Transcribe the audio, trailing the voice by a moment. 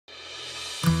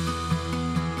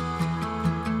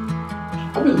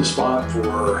I've been in the spot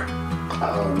for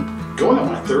going on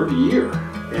my third year,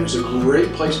 and it's a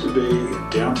great place to be in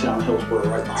downtown Hillsborough,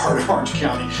 right in the heart of Orange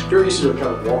County. Very easy to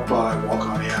kind of walk by, walk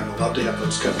on in. I love to have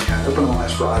folks come in. Open on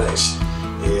last Fridays,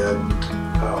 and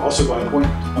also by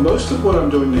appointment. Most of what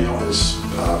I'm doing now is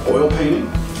oil painting,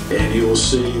 and you will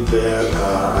see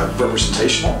that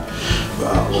representational.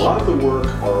 A lot of the work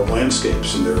are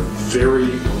landscapes, and they're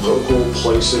very local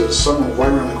places. Some are right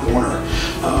around the corner,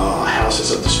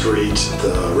 houses up the street,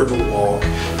 the river walk,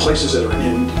 places that are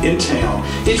in town.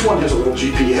 Each one has a little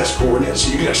GPS coordinate,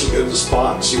 so you can actually go to the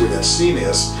spot and see where that scene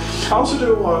is. I also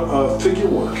do a lot of figure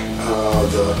work,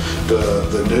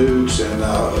 the nudes, and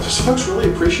some folks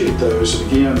really appreciate those.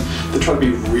 And again, they try to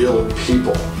be real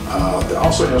people. They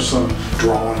also have some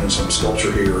drawing and some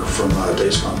sculpture here from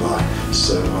days gone by.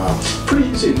 So pretty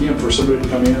easy again for somebody to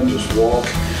come in, just walk,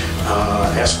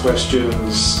 ask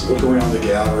questions, look around the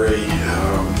gallery.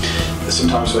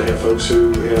 Sometimes I have folks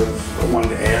who have wanted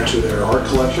to add to their art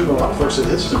collection, but a lot of folks say,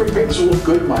 this is a great paint, this will look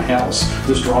good in my house,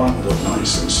 this drawing will look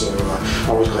nice. And so I'm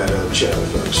always glad to chat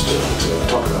with folks to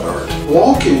talk about art.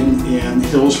 Walking in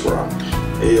Hillsborough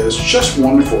is just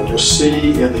wonderful. You'll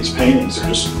see in these paintings,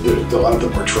 a lot of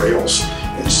them are trails.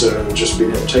 And so just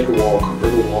being able to take a walk, a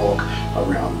river walk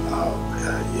around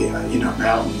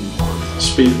mountain or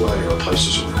speedway or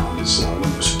places around is one of the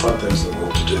most fun things in the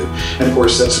world to do. And of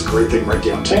course, that's a great thing right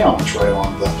downtown. It's right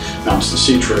on the Mountains to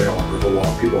Sea Trail and River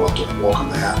Walk. People have to walk on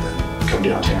that and come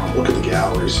downtown, look at the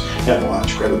galleries, have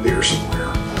lunch, grab a beer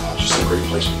somewhere. Just a great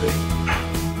place to be.